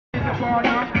bar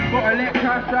now. Gotta let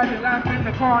Christ drive your life in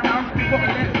the car now.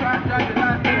 Gotta let Christ drive your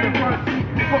life in the front seat.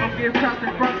 Gotta give Christ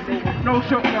the front seat, no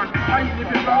shotgun. I ain't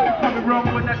living wrong, coming wrong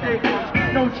when that day comes.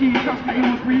 No cheese, trust me, it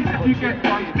will breathe if you get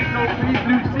one. No freeze,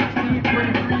 Luke 16,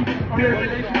 23,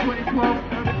 Revelation 2012.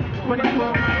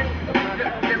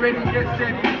 Get ready, get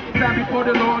steady. Stand before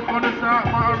the Lord, gonna start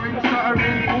muttering,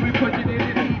 we'll be putting in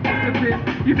the heat, discipline.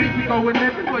 You think you're going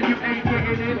heaven, but you ain't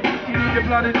getting in. You need the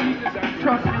blood of Jesus,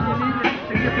 trust me, you need it.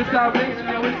 The gift of salvation,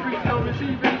 yo, it's free, so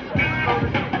receive it.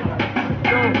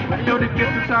 Yo, the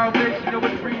gift of salvation, yo,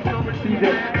 it's free, so receive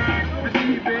it.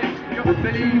 Receive it, yo,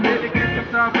 believe it. The gift of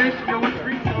salvation, yo, it's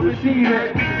free, so receive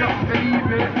it. Yo, believe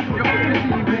it, yo,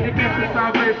 receive it. The gift of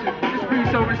salvation, it's free,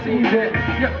 so receive it.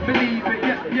 Yeah, believe it,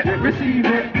 yeah, receive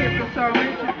it. The gift of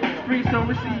salvation, it's free, so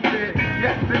receive it.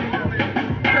 Yeah, believe it.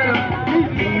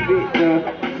 Believe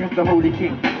it, Christ the Holy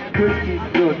King. Good is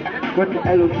good, God the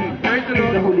Elohim. Praise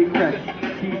the Holy Christ,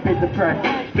 He paid the price.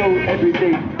 So every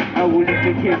day I will lift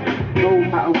the King. No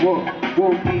matter what,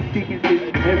 won't be seeking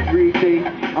Him every day.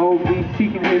 I'll be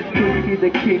seeking Him till He's the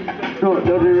King. Not Lord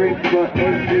of the Rings, but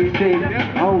every day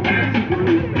I'll be seeking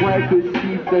Him. Why? Because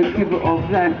He's the giver of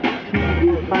life. He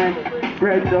is mine,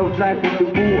 bread of life in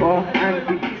the water, and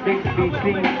He makes me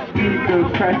clean.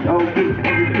 Jesus Christ, I'll give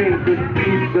everything. Because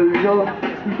He's the Lord,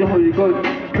 He's the Holy God.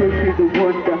 Because He's the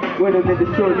one that when I'm in the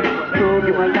sword, so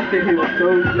give my life to Him. So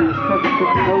He's coming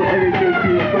to know everything.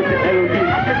 He's got the Elohim.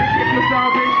 Your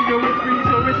salvation, yo, it's free,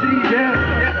 so receive it.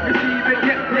 Yeah, receive it,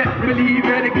 yeah, believe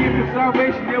it. The gift of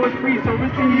salvation, yo, it's free, so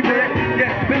receive it.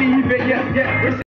 Yeah, believe it, yeah, receive it.